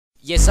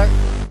Yes sir.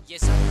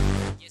 Yes sir.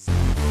 Yes sir.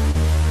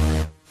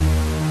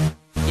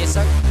 Yes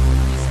sir.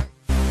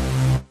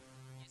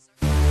 Yes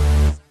sir.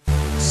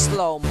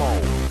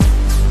 Slow-mo.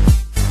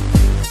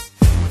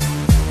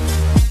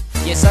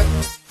 Yes sir.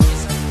 Yes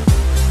sir.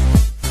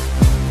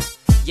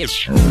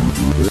 Yes.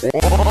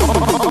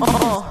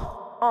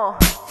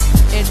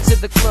 Into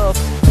the club,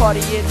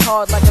 partying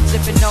hard like I'm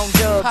sipping on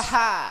dubs.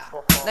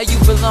 Now you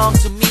belong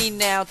to me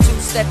now.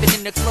 Two-stepping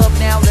in the club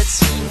now. Let's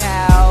see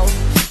how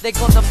they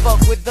gonna fuck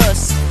with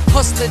us.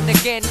 Hustling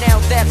again now,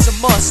 that's a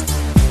must.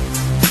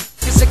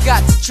 Cause I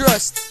got to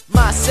trust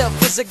myself,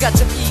 cause I got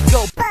some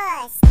ego.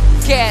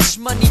 Cash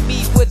money,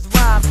 me with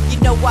rhyme. You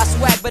know I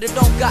swag, but I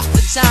don't got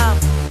the time.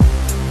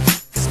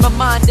 Cause my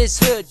mind is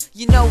hood.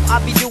 You know I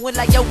be doing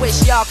like I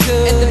wish y'all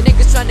could. And the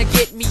niggas tryna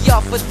get me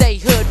off of they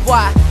hood.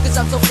 Why? Cause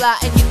I'm so fly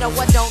and you know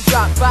I don't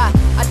drop by.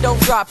 I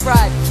don't drop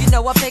pride, you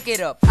know I pick it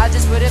up. I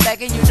just put it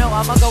back and you know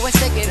I'ma go and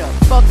stick it up.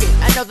 Fuck it,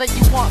 I know that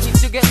you want me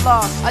to get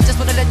lost. I just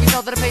wanna let you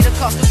know that I paid the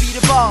cost to be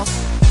the boss.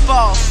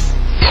 Boss.